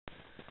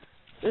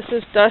This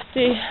is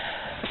Dusty,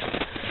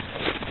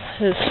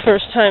 his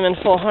first time in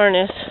full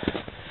harness.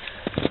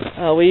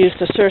 We used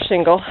a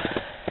surcingle,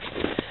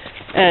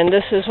 and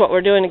this is what we're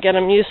doing to get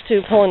him used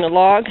to pulling the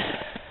log.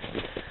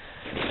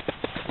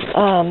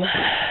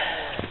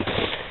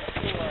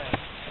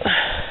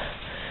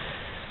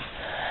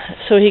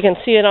 So he can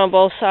see it on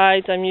both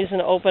sides. I'm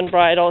using an open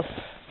bridle.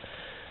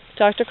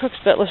 Dr. Cook's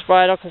Bitless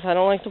bridle because I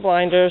don't like the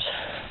blinders.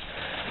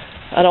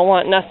 I don't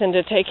want nothing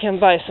to take him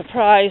by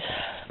surprise.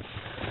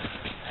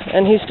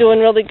 And he's doing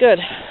really good.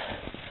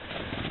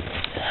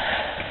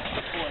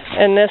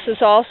 And this is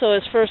also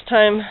his first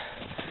time,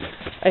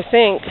 I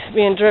think,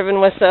 being driven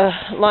with the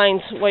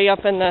lines way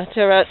up in the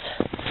turrets.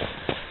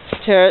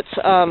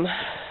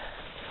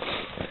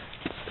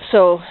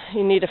 So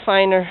you need a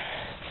finer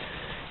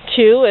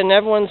cue, and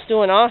everyone's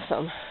doing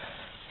awesome.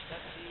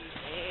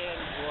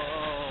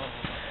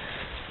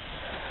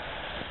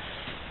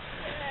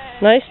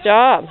 Nice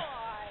job.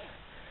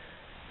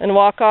 And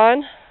walk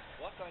on.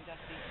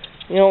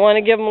 You don't want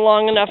to give him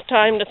long enough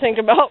time to think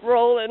about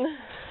rolling.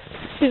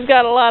 He's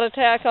got a lot of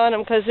tack on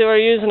him because they were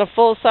using a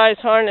full-size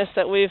harness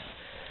that we've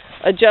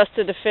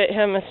adjusted to fit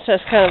him. It's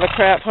just kind of a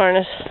crap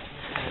harness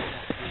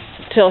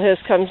until his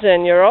comes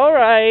in. You're all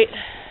right.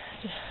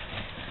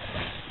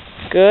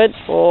 Good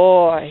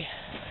boy.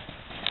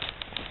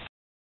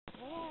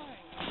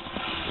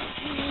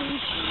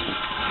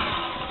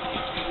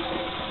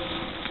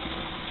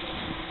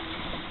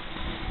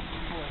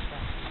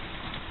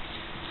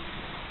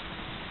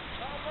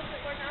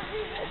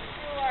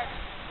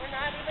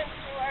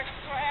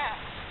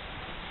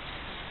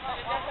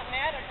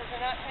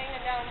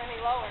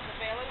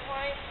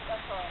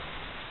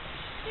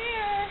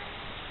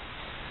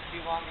 Do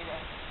you want me to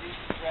do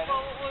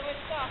Bridle? Well, when we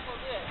stop, we'll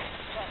do it.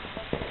 Let's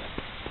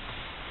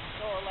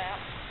go a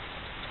lap.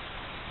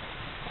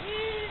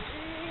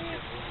 Easy.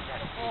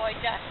 Good boy,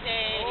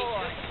 Dusty. Good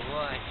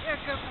boy. You're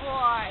a good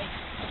boy.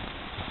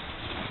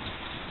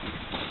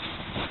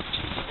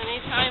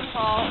 Anytime,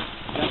 Paul.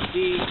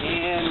 Dusty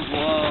and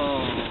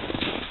whoa.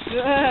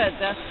 Good,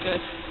 that's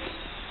good.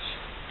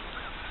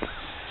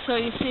 So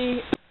you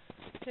see,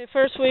 okay,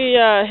 first we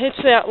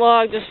hitched that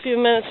log just a few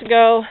minutes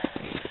ago.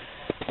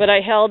 But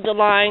I held the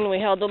line. We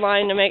held the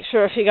line to make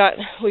sure if we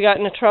got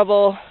into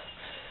trouble,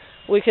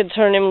 we could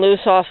turn him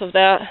loose off of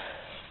that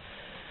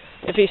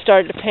if he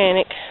started to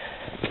panic.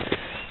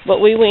 But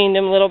we weaned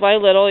him little by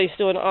little. He's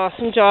doing an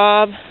awesome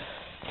job.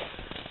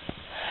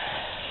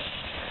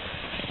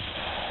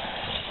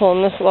 Just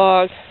pulling this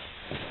log.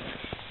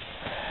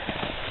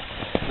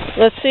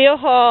 Let's see a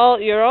haul.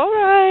 You're all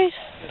right.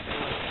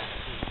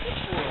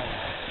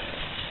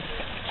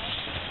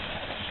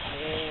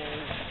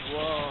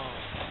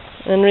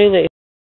 And release.